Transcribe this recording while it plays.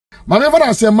Maneva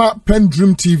na sema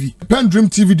PENDREAM TV. PENDREAM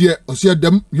TV de osia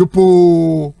dem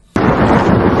yopo.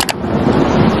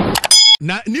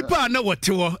 Na nipa na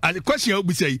wotewo question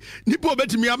obi say nipa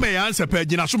obetimi ama ya answer pa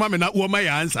gina soma me na wo ma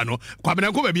ya answer no Kwame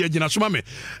na ko ba bi gina soma me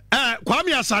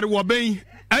Kwame asare wo ben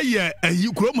aye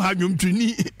kurom ha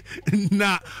nwomtuni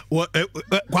na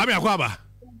Kwame akwaba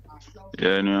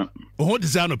yeah no ho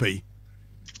design pay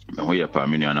ho ya pa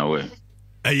me na we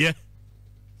aye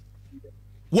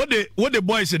what the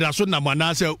boys that so na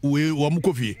mana say we wo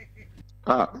mkofie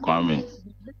Kwame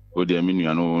o de me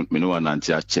no me no wa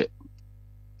nanti ache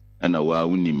and wa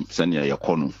unim sanya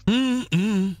yakono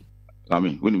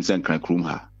Kwame unim sen kan krum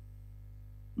ha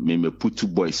me put 2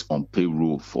 boys on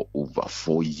payroll for over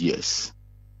 4 years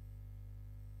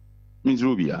means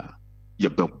Rubia ya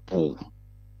bebo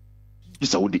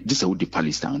just how the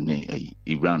Palestine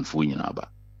Iran for nyina ba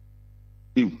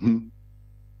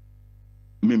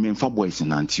me fa boys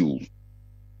in until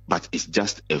but it's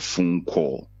just a phone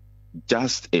call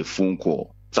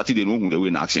Saturday no hu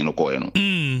we na action no call no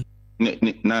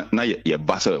na ye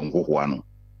basa nkokoa no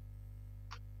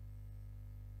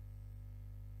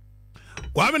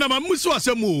Kwame na mamuso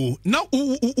asemu na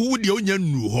wo de onya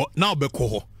nnu ho na obekọ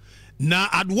ho na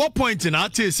at what point na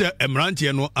ate se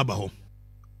emrantie no aba ho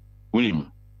unim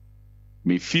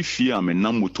me fifi am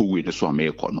na moto we de so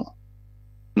ameko no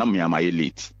na me am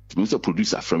late me say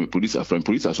producer so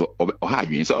ha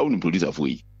adwen so unim producer for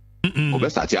yi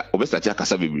obestati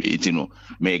akasa bebre eti no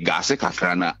me gase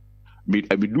kakra na me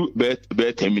do be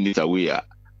 10 minutes away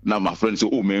na my friend say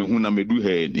oh man hu na me do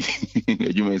head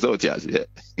you may so tias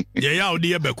yeah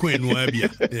odi ye bekwen no abia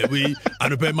we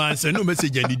anope man say no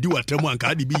message and di watam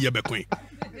anka di bi ye bekwen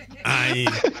ai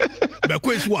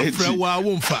bekwen so afra wa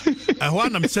wonfa ho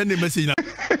na me send message na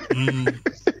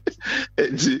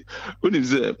when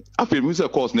is after me say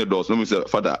course ne dos no me say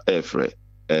father efre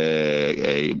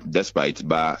despite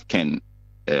ba Ken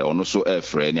ono so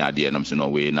efre ni ade na me say no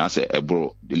we na say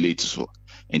ebro the late so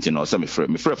enti na say me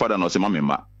frɛ father na say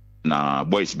mama na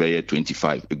boys be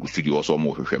 25 egu studio also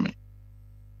mo hwehwɛ me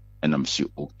and I'm say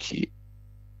okay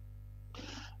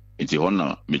enti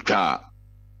hona me twa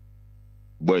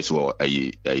boys were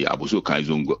ayi abuso kan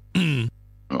zongo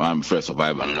I'm frɛ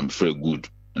survivor and I'm frɛ good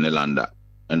and landa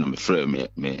and I'm frɛ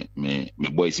me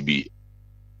boys be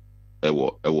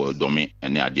ewo domi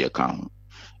and ade kan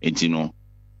enti no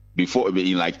before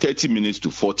in like 30 minutes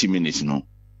to 40 minutes no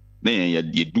then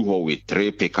you do her with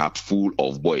 3 pickups full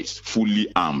of boys, fully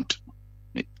armed.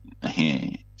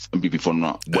 Some people from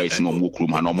boys no work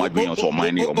room and no my being so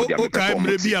money or okay,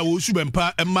 maybe I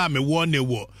Owusu-Bempah and mammy one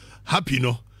war happy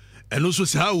no. And also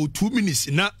say how 2 minutes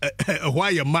na why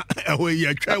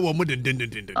you try one more than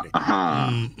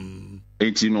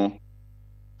Ain't you know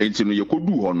you could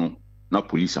do hono na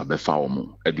police abe fa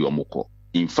omo e di omo ko.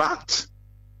 In fact,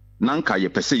 nanka ye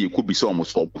pese you could be so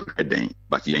almost up then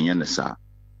but yenye ne sa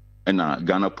and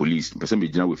Ghana police person be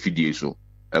jina we fidie so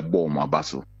e bo mo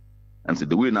abaso and so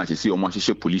the way na see omo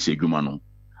hye police adwuma no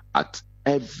at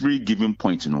every given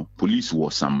point police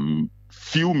was some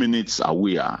few minutes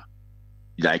away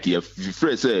like if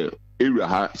friend say area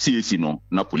ha CAC no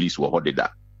na police wo hodeda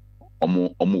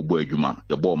omo bo adwuma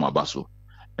ye bo mo abaso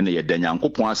and ye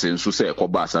danyankopon ase nso say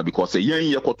ekoba asa because yen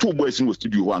ye koto boys in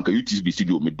studio ho anka UTV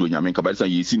studio me do nyame nka ba say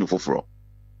ye si no foforo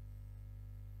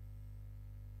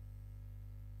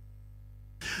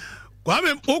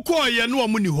Kwame oko ye no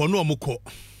omuni ho no omko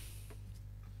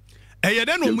ye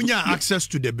den omunya access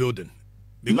to the building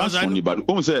because I but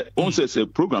on say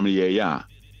program ye ya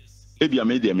e bia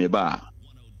me de me ba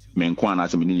me nko ana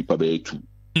se me nipa ba 2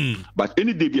 but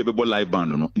any day be be live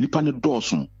band no nipa ne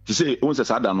doson to say on say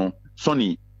sada no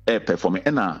Sonny perform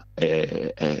na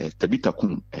Tabita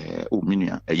kun o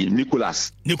minia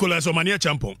Nicholas Omania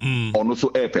champion ono so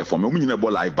perform o nyina bo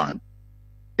live band.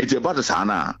 It's about the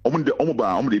sana.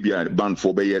 Omo be band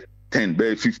for be 10,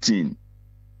 be 15.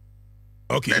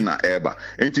 Okay. Na eba.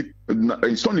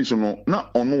 And Sonny so no na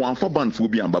ono one for band for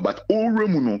be amba but all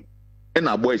remu no and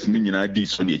our boys ni nyina di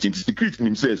Sonny. It's secret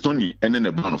him say Sonny and then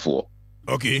a band for.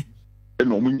 Okay.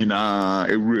 And omo nyina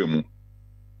remu.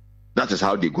 That is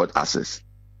how they got access.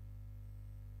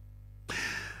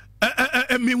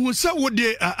 Me who say what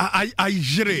they I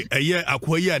jere aye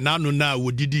akoye na no na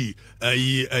wodidi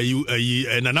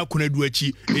na na kona du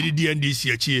achi edidi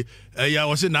NDC achi ya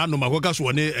wo se na no makoka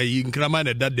so ne nkrama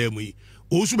na dada mu yi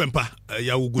Owusu-Bempah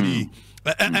ya wogudi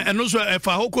no so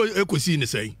fa hoko ekosi ne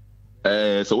say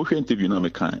so we interview na me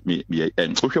kan me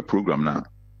social program na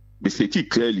be say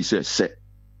clearly say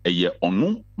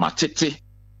ono matete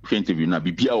we interview na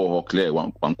bibia wo clear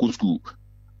wan school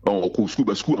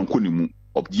ba school an konimu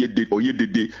of ye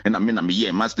did and I mean I'm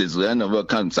a masters and never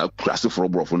can class for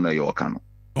brofo na your can.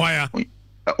 Why?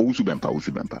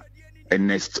 Owusu-Bempah. And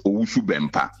next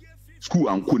Owusu-Bempah. School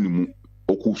and Kunimu,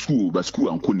 Oku school, but school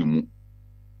and Kunimu.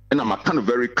 And I'm kind of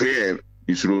very clear,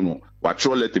 Isrono. What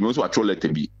your letter means, what your letter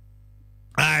be.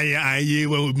 Aye,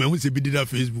 well, me who's a bit of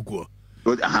Facebook.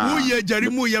 Who ye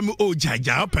Jarimu Yam O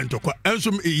Jaja Pentoko, and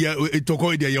some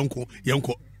toko de Yonko,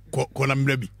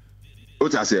 Colamrebi.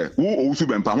 What I say,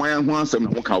 Owusu-Bempah, why I'm one some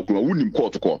account, wouldn't call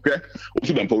to call, okay?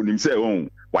 Owusu-Bempah wouldn't say, oh,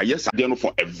 why, yes, I don't know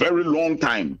for a very long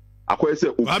time. I say,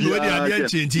 I'm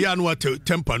ready to what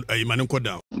temper a man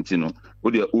down. You know,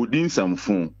 Odin some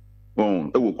phone,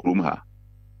 oh, will groom her.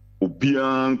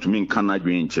 Obiang to me cannot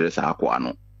be in Chess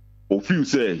Aquano. Or few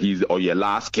say he's or your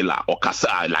last killer or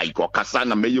Casa like or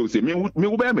Casana Mayo say, me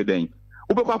will bear me then.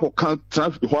 Obako can't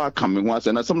transfer what coming once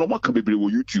and some more can be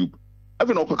with YouTube. I've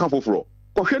been up a couple for.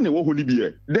 Koshene wo huni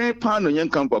biye. Then pan and young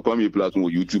camp or Kwame plus on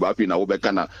YouTube. I feel I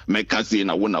can make us say,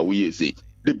 and I want to we say.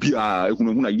 The PR,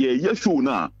 yeah, show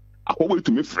now. I always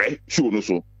to me fresh show no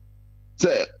so.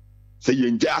 Say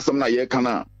you just some na ye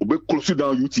kana obe close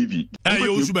down UTV.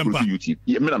 Owusu-Bempah. UTV.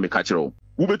 Ye me na me catch you.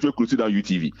 Ube to close down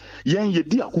UTV. Yen ye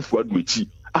di Akufo-Addo echi.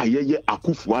 Ye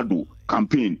Akufo-Addo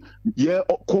campaign. Ye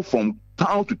go from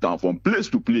town to town, from place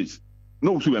to place.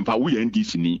 No Owusu-Bempah we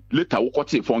NDC ni. Later we got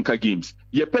Fonka Games.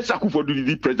 Ye pesa Akufo-Addo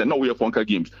di president now we Fonka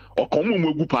Games. Or come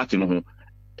we party no ho.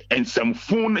 And some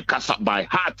phone kasa by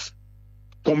heart.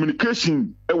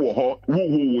 Communication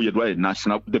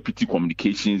national deputy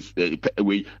communications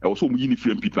way also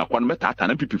uniform people akwan meta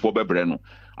NPP for bebreno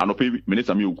anope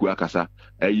minister mi oku akasa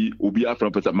obi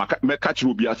afran person me catch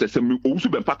obi asese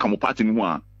Owusu-Bempah kam party ni ho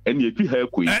a ene epi ha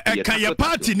ekoi ka ye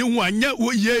party ni ho anya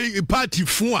ye party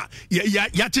fun a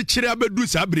ya chekere abedu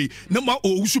sabre na ma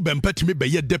Owusu-Bempah timi be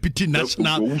ye deputy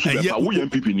national ye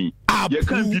NPP ni ye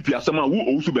kan NPP asema wo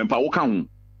Owusu-Bempah wo kan ho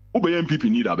wo be NPP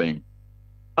ni da ben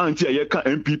anti ye ka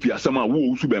NPP asema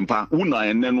wo Owusu-Bempah wo na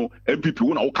ene no NPP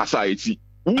wo na wo kasa eti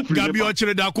Gabi o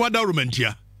chere da kwada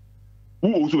romantia wo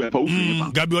Owusu-Bempah wo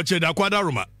fi Gabi o chere da kwada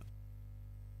roma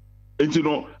enti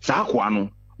no sa akwa no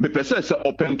me pese se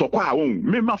opentokwa a won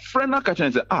me ma friend aka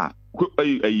chen se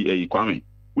Kwame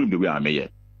we the way am ye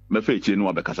me fa echire no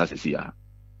abekasa sesi ya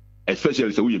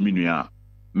especially se wo ye minua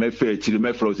me fa echire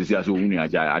me fra sesi ya so wo nua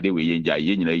ja ade we ye nja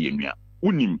ye nyina ye nua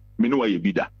unim me no wa ye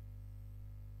bida.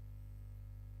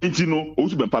 Inti no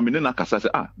Owusu-Bempah me na kasa say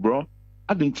bro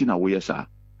adenti na wo yesa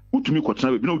utumi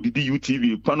kwotena be na odidi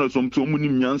UTV panel som to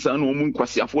munim nyansa na omu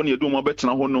nkwasiafo na yedo mo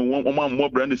betena ho no omo ammo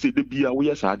brand say de bia wo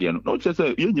yesa ade no che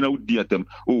say ye nyina wodi atam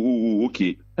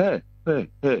okay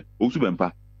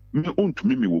Owusu-Bempah me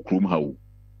ontumi me wo krom ha wo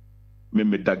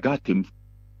me dagatem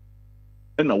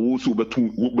na wo so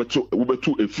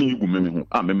betu efin gu me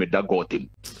ho me dagatem.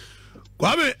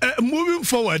 Kwame, moving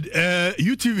forward,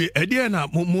 UTV, Ediana,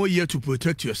 more year to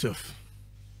protect yourself.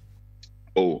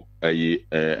 Oh,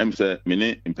 I'm saying,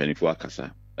 many in Penifua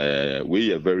Kasa,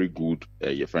 we are very good,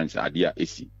 your friends, Adia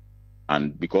AC.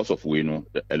 And because of we know,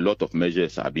 a lot of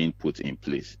measures are being put in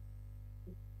place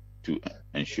to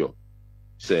ensure.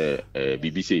 Say,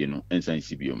 BBC, you know, and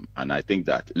CBM. And I think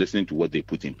that listening to what they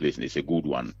put in place is a good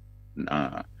one.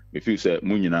 If you say,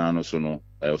 Munina, no, so no,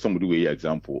 somebody will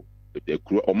example.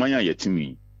 Omanya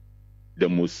Yetimi, the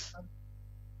most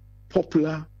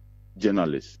popular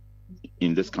journalist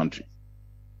in this country.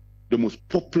 The most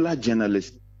popular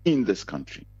journalist in this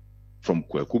country. From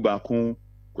Kwekubakun,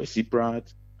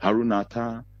 Kwesiprat,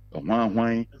 Harunata,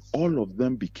 Omahwai, all of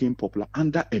them became popular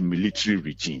under a military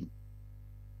regime.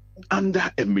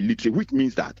 Under a military, which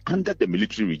means that under the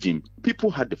military regime, people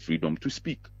had the freedom to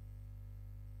speak.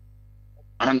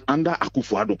 And under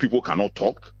Akufo-Addo, people cannot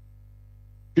talk.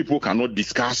 People cannot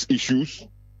discuss issues.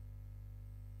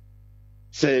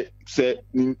 Say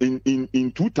in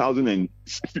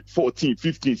 2014,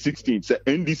 15, 16, say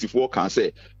NDC4 can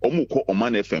say Omuko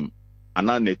Oman FM and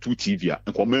now 2 TV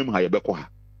and Kwame Hayebeko.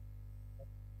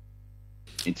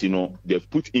 And you know they've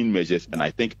put in measures, and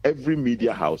I think every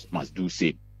media house must do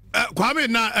same. Kwame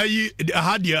na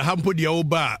had your hampo the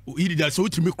oba that so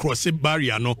to me cross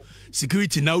barrier no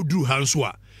security now do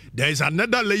hanswa. There is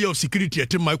another layer of security at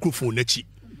the microphone nechi.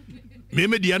 Me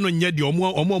de ano nya de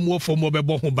omo for mo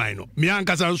bebo ho ban no me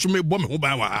ankasa nso me bo me ho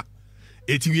ban wa ha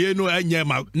etiwie no anya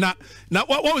ma na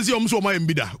what was your so my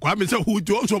mbida kwa me say who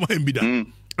to so my mbida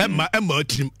emma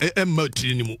trim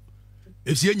ni mu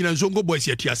esi nyina nso ngo boys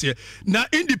atiase na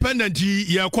independent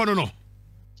ye kono no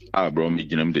bro me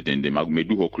ginam de dende me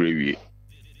du ho krewie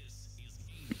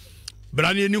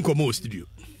brani ni nkomo studio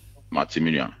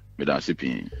Matiminia me da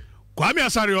sipin Kwame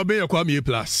Asare obe ye Kwame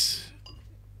plus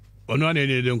ono ane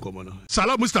ne de nkomo no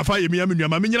Salam Mustafa yemi amenu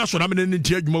ama menyina so na me ne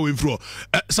tie adwuma we mfro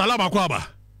Salam akwaba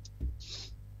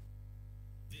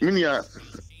minia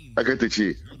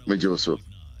agatechi mejoso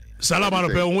Salam aro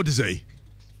pe won te say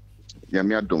ya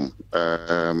mi adom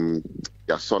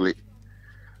ya soli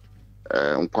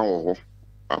nkwa wo ho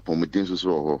apomudin so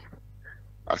wo ho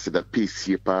asida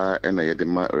peace pa na ye de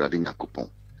ma urade nyakopon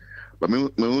ba me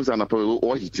unza na pa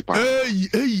o hiti pa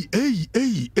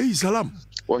hey Salam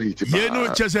o hiti pa ye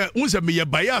no chese unza me ye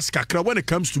bias kakra when it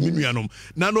comes to minuanom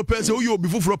na no person wo yo obi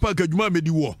foforo pa kadwuma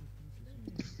medi wo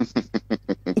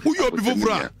who you obi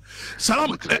foforo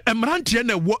Salam emrantie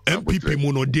na wo NPP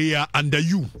mu no they are under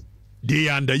you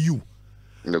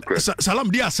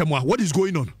Salam dia asemwa what is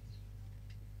going on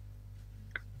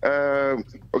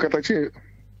okay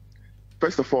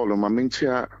first of all my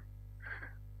mentia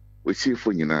we see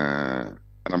for you and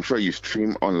I'm sure you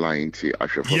stream online to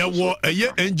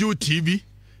Angel TV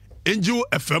Angel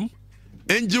FM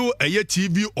Angel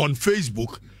TV on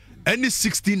Facebook any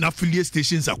 16 affiliate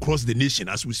stations across the nation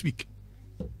as we speak.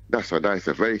 That's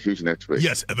a very huge network.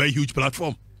 Yes, a very huge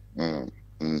platform.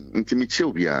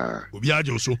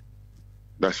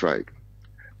 That's right.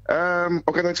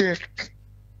 Okay,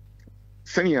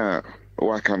 senior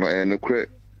wakano and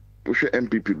push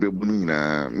NPP bebu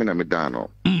na mena medano.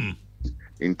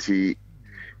 Inti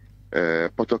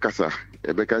Potokasa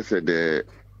Ebeka said the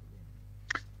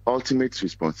ultimate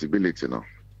responsibility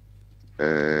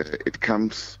it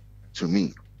comes to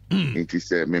me. It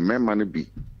is me man be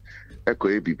echo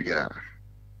ABBR.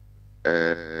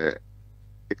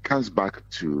 It comes back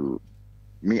to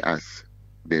me as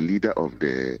the leader of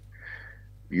the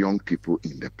young people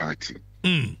in the party.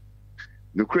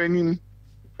 Ukrainian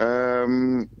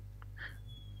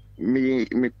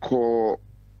me call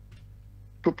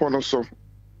people also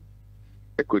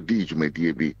echo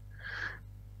DJB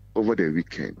over the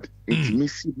weekend. It's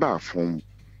missy bar from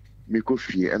me go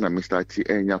fear and I start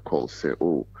to call say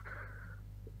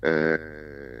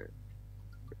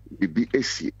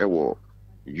BBAC ewo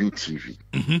UTV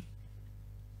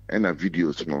and a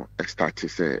videos no start to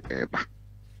say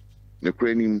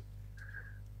Ukrainian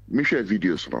me share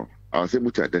videos no I was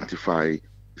able to identify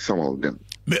some of them.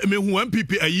 Me who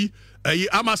NPP ayi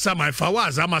amasa my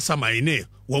fawaz amasa my ne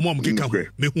wo mom keka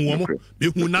me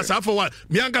hu na sa for what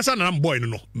me ankasa na boy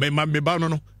no me ba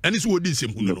no eni so odi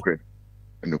nsem hu no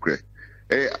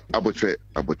abotre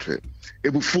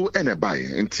ebufu ene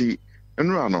bae nti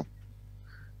enura no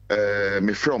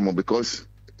me from because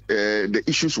the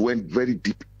issues went very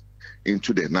deep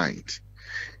into the night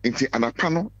nti anapa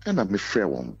no ena me frɛ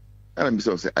won ena me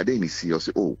say I dey see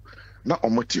say na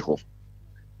omoti ho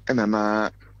ena na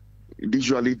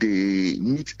usually they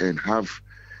meet and have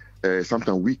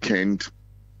sometimes weekend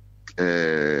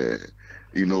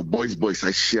boys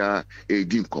I share a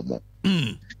din komo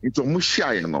it's almost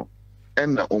share no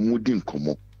and omudin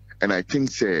komo and I think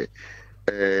say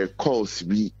calls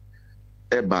be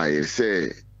by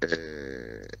say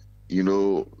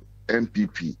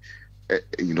NPP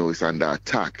is under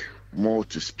attack more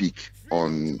to speak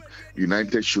on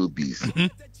United Showbiz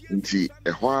nti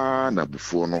ehwa na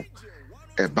before no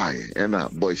buy and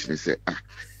boys say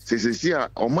says here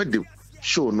on the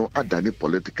show no adani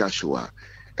political show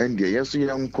and the yes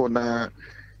yanko na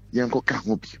yanko ka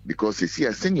ho because it's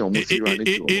here senior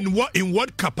in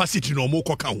what capacity no mo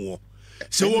ka ho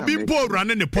so obi bo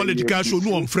running the political show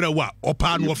no on frɛ wa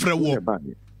opa no frɛ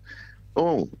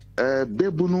wo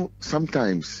bebuno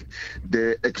sometimes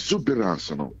the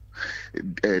exuberance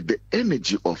the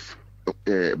energy of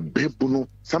bebuno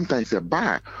sometimes a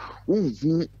bar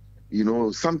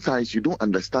sometimes you don't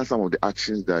understand some of the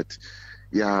actions that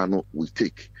we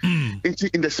take.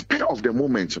 In the spur of the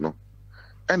moment,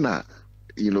 and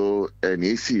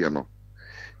AC,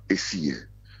 AC.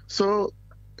 So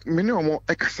many more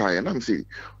exercise, and I'm saying,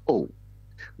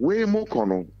 way more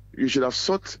corner, you should have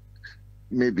sought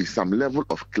maybe some level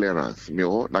of clearance.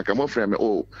 Like I'm offering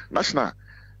national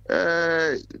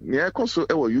near also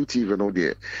UTV no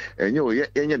there, and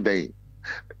any day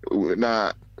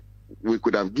now. We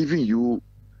could have given you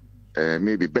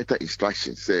maybe better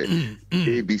instructions. Say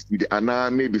ABC,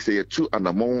 and maybe say 2 and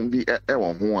among the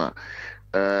one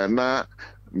na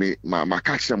me my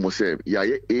catch them was say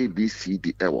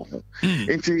ABCD one.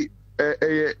 Inti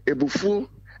ebufu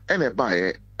and a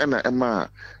buy and a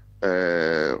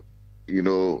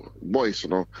boys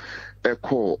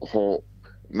call ho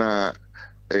na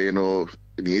the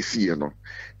AC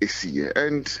AC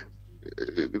and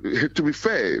to be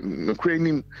fair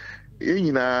Ukrainian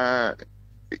enye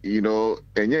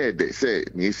they say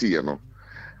see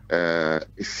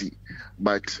see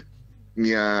but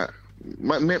near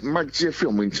my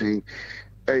film chain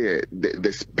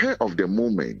the spur of the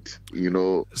moment, you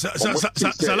know.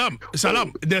 Salam,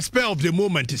 the spur of the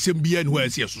moment is MBN where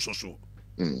is so.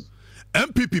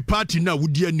 NPP party now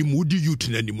would be any moody youth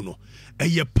in any mono.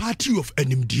 A party of an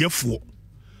MDF,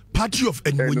 party of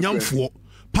an Munyam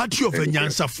party of a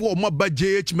Nyansa for Maba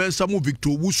JH Mensamo Victor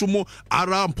Wusumo,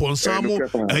 Aram Ponsamo,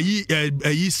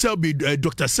 Selby,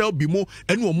 Dr. Selby Mo,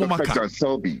 and Momaka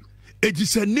Selby. It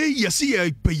is a nay, ye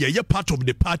part of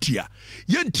the party.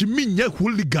 Yen to me, ye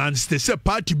hooligans, they say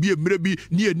party be a maybe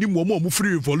near Nimomo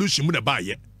free revolution with a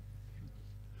buyer.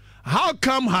 How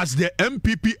come has the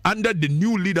MPP under the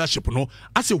new leadership, no,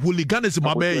 as a hooliganism,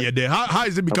 how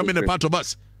is it becoming a part of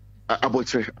us?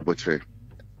 Abotre.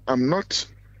 I'm not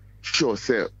sure,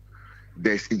 sir.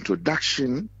 There's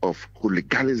introduction of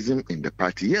hooliganism in the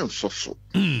party. Yeah, so.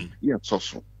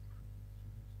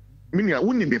 Mini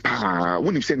wouldn't be pa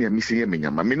wouldn't say missing me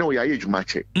know ya age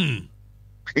match.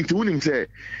 Into wouldn't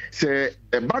say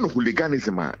a ban of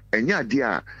hooliganism and ya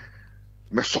dear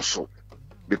mesoso.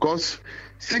 Because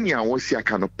senior was ya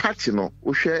kind of party no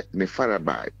ushe ne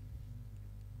farabai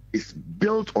is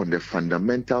built on the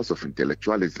fundamentals of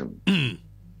intellectualism.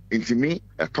 Into me,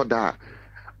 I thought that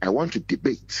I want to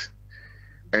debate.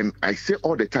 And I say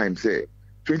all the time, say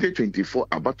 2024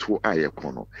 about who I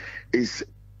is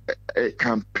a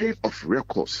campaign of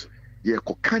records. Ye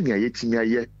kokanya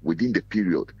yetimia within the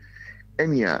period.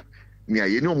 Enya nia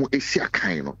ye no mo esia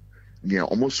kan no. Nia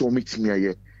almost so metimia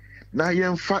ye. Na ye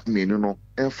mfa menu no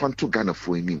emfa to Ghana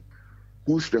for him.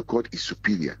 Whose record is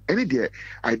superior. Any day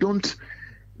I don't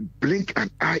blink an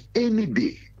eye any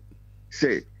day.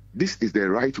 Say this is the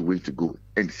right way to go.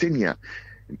 And senior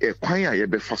a kwanya ye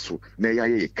be faso na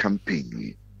ye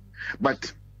campaign.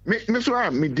 But me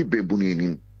so me di bebuni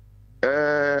ni.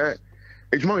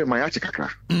 It's more my kakra.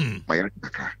 My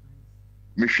kakra.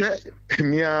 Me share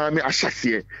me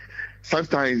ashasiye.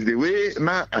 Sometimes the way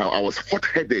now I was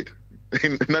hot-headed.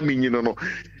 Na me no.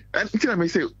 And until I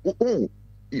say, oh,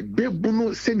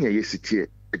 bebuno senior yesitie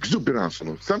exuberance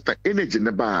no. Sometimes energy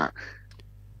never,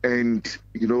 and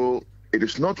you know it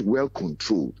is not well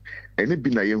controlled. And it be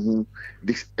na yehu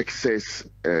this excess.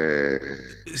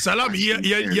 Salam,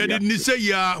 didn't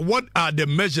say what are the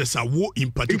measures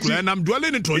in particular, and I'm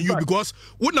dwelling it on you because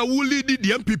when I will lead the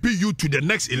MPP you to the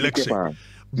next election.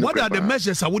 What are the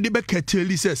measures I would be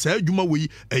curtailly says,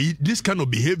 this kind of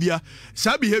behavior,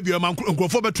 some behavior, man, Uncle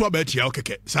to a bet ya,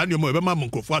 okay, Sanyo Mamma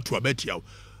to a bet ya.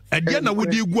 And then I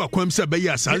would you go a quamsa by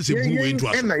your sons into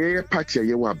us. And I party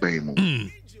you are bemo.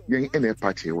 Young in a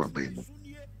party you are bemo.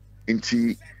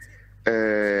 Into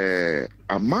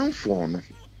a man for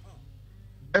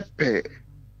a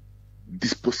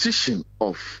disposition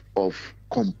of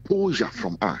composure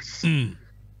from us. And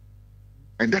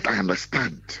that I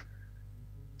understand.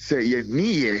 Say ye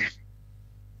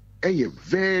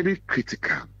very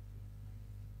critical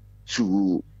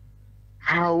to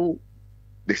how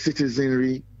the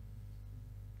citizenry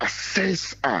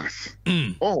assess us.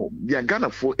 Oh, they are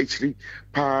Ghana for actually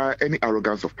any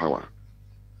arrogance of power.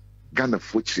 Ghana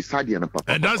for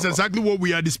and that's exactly what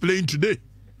we are displaying today.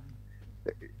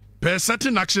 Per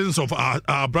certain actions of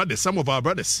our brothers, some of our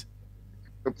brothers.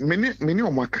 Many in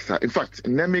fact,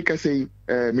 Nemeka say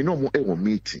many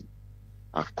meeting.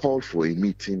 I've called for a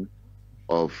meeting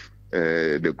of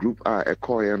the group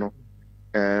Ekoyeno.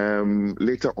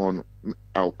 Later on,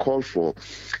 I'll call for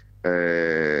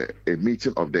a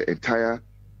meeting of the entire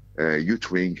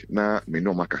youth wing. Na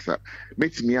Mino Makasa.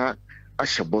 Metimia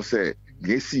Ashabose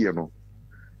Yesiano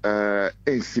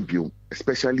NCBU,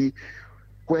 especially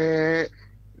where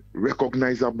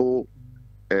recognizable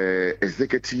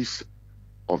executives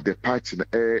of the party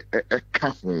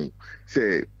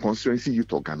say constituency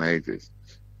youth organizers,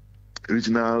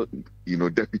 regional,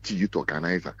 deputy youth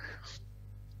organizer.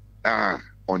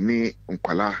 Oni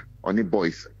Nkwala, Oni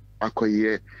boys,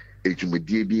 Akoye,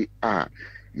 Ejumediebi,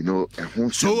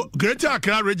 So Greater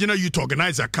Accra Regional Youth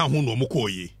Organizer can no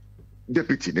Mukoye.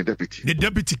 The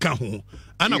deputy can who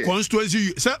and a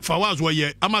constituency for was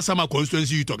where Amasama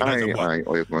constituency youth organizer.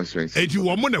 Or your constituency. And you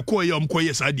want to call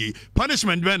Sadi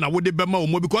punishment then I would be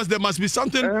more because there must be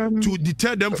something to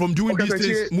deter them from doing these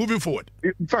things moving forward.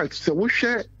 In fact, so we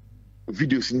share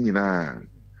videos in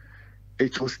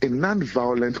it was a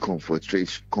non-violent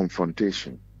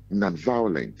confrontation,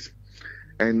 non-violent,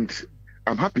 and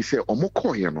I'm happy to say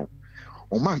Omoko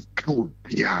Oman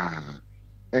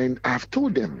and I've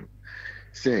told them.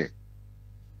 Say,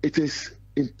 it is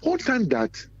important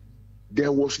that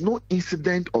there was no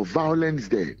incident of violence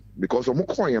there because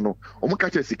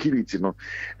catch security,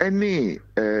 any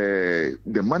the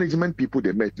management people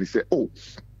they met, they say, oh,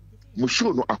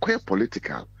 Musho no acquire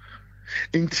political.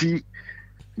 Inti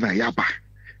na yaba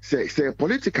say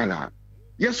political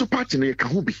yes so party no ka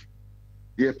ho bi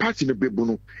ye party no bebu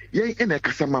no yen ena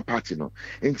kasama party no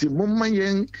enti momma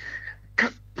yen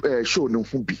show no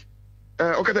ho bi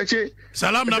okatache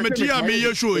salam na metia me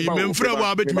ye show yi me mfrɛ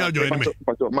wa betimi ajoin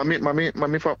me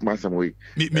mami fa masam we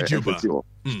me juba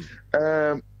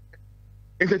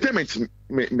entertainment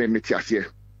me tiasie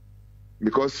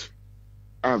because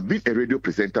I've been a radio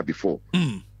presenter before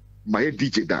my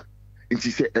DJ that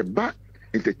enti say eba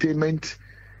entertainment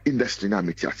industry na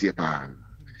me tiasie pa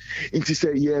enti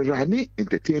say ye run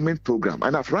entertainment program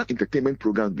and I've run entertainment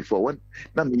programs before when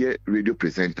na me radio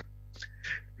presenter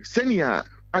senior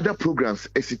other programs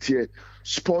SCT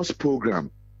sports program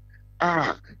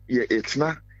it's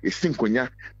na sinkonya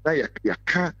na ya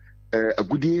ka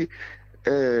agudie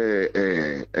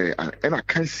and I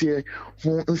can see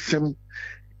who nsem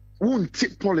won't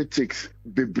take politics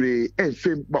bebre and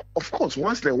fame, but of course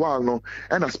once in a while no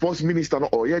and a sports minister no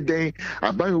or then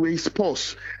about way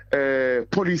sports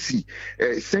policy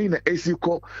saying the AC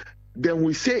call then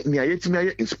we say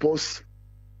in sports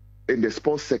in the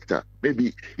sports sector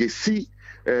maybe you see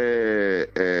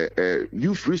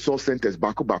youth resource centers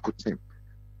back team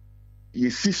you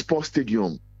see sports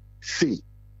stadium see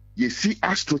you see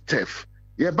AstroTurf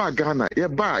yeba Ghana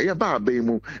yeba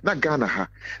abemu na Ghana ha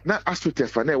na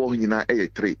AstroTurf na ewo nyina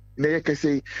 3 na ye can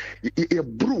say ye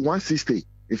brew 160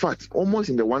 in fact almost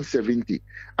in the 170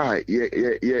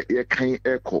 ye kan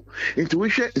echo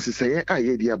intuition is say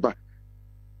ye dia ba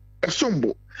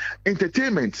esombo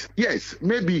entertainment yes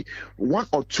maybe one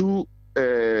or two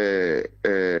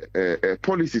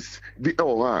policies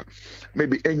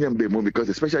maybe enyambemo because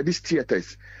especially these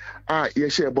theaters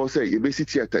yes, about say basic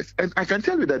theaters, and I can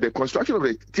tell you that the construction of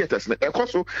the theaters.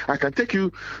 Also, I can take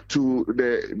you to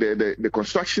the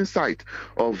construction site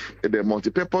of the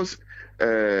multipurpose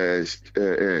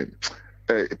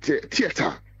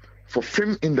theater for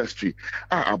film industry.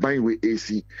 Are buying with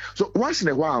AC. So once in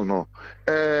a while, no,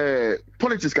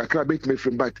 politics can create me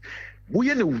film, but we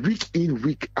are week in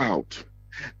week out.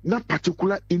 Not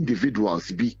particular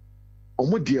individuals be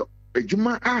omo dia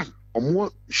ejuma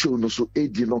omo show no so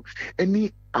edi no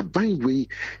any aban way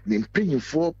ne paying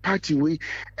for party way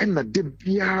and na de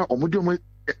bia omo de omo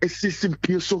system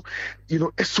so you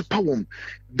know a super one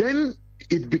then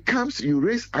it becomes you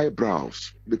raise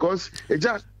eyebrows because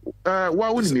eja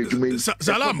wa woni ne ejuma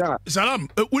salam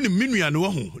woni minua no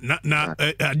ho na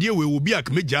ade we obi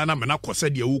ak meja na me na kose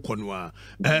de wo kono a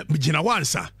gina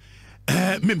wansa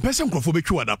me mpese nkrofo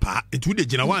betwi wada pa etu de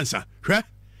gina wansa hwe.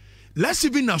 Let's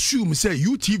even assume say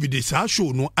UTV this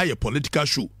show no a political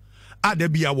show.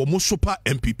 Adebia wo mo super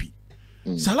NPP.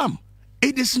 Salam,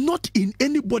 it is not in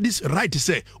anybody's right to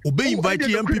say obey invite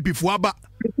NPP for aba.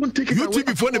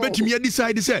 UTV for the betimi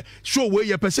decide say show where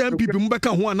your person NPP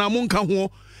mbeka ho na mo nka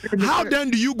ho. How then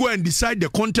do you go and decide the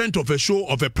content of a show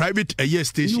of a private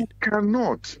station? You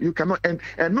cannot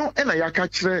and no and I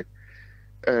catch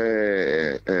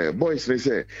boys they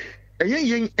say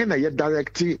yen and I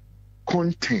direct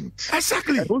content.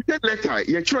 Exactly. Letter,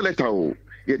 letter,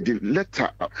 the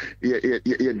letter,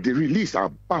 the release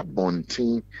about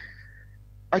Bonting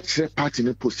actually party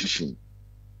in position.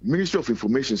 Ministry of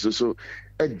Information also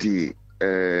at the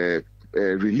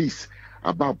release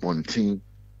about Bonting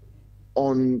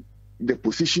on the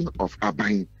position of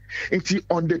Abain. And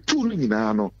on the two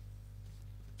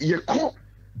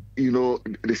you know,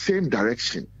 the same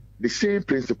direction, the same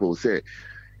principle say.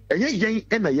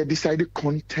 And I decided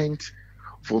content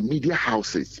for media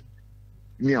houses.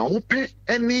 Nia open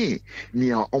any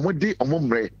nia omode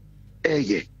omomre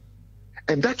eye.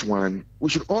 And that one we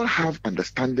should all have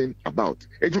understanding about.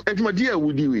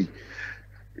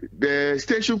 The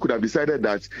station could have decided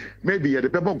that maybe the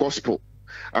Bible gospel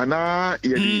and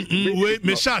wait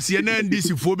me shas ye na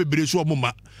ndc fo bebre so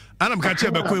omoma anam ka che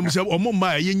be kwem se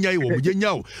omoma ye nyai wo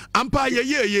genya ampa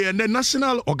ye and the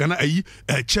national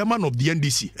chairman of the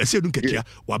NDC esedun kekia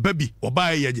wa baby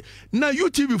oba ye na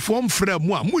UTV form frame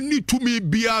mu a munni tumi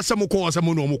bia se mko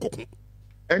asem no mkoko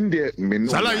and the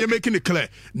sala you making it clear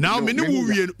now me ni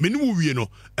wie no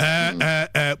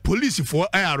police for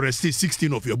arrest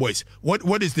 16 of your boys.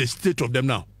 What is the state of them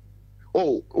now?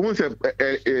 Oh, one say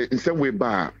in some way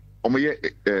bar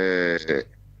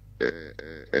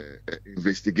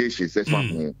investigations that's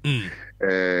one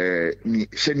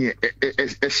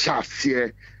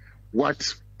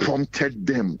what prompted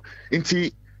them in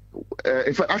fact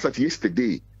as at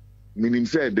yesterday meaning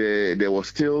said there was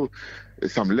still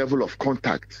some level of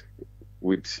contact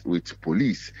with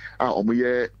police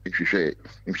if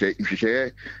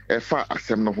far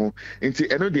asem no ho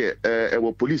nti eno de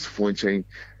police phone chain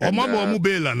omo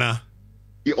bail na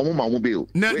ye omoma mo bail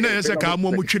na yesa ka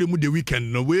mo twere mu the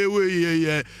weekend no we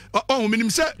minim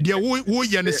say there wo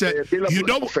ye ne say you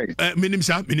don't minim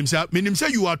say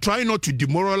you are trying not to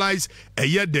demoralize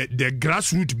the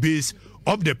grassroots base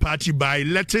of the party by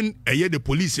letting the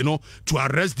police, you know, to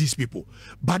arrest these people.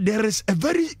 But there is a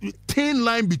very thin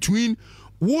line between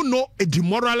who know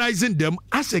demoralizing them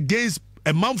as against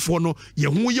a man for no ye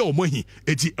hu ye omohi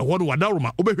eti e wono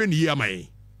wadaroma obehwe ni ye amai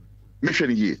me hwe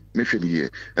ni ye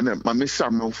and my miss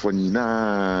man for ni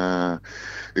na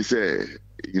is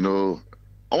you know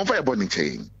on fire burning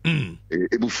chain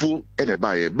ebufu e de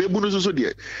ba ye bebu no so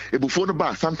de ebufu no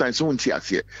ba sometimes won ti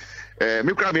ase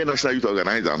me crab be national youth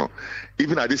organizer no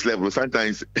even at this level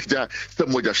sometimes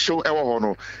some just show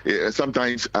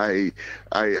sometimes I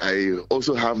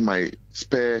also have my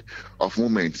spare of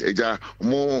moments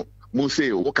more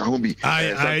say what can be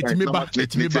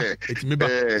it me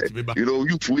you know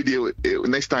youth with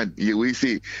next time you will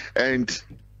see and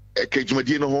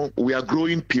we are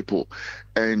growing people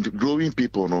and no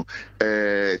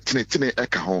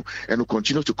and we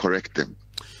continue to correct them.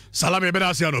 Salame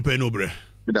bedasi anope nobre.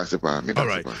 All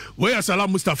right. We are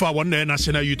Salam Mustafa, one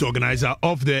national youth organizer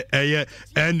of the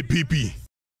NPP.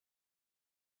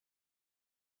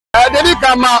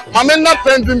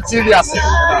 PENDREAM TV.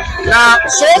 Now,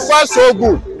 so far so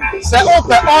good. Say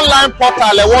open online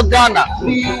portal e Ghana.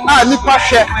 Nipa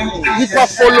share, nipa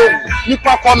follow,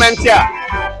 nipa comment here.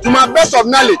 To my best of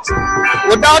knowledge,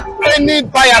 without any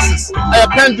biases,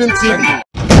 PENDREAM TV.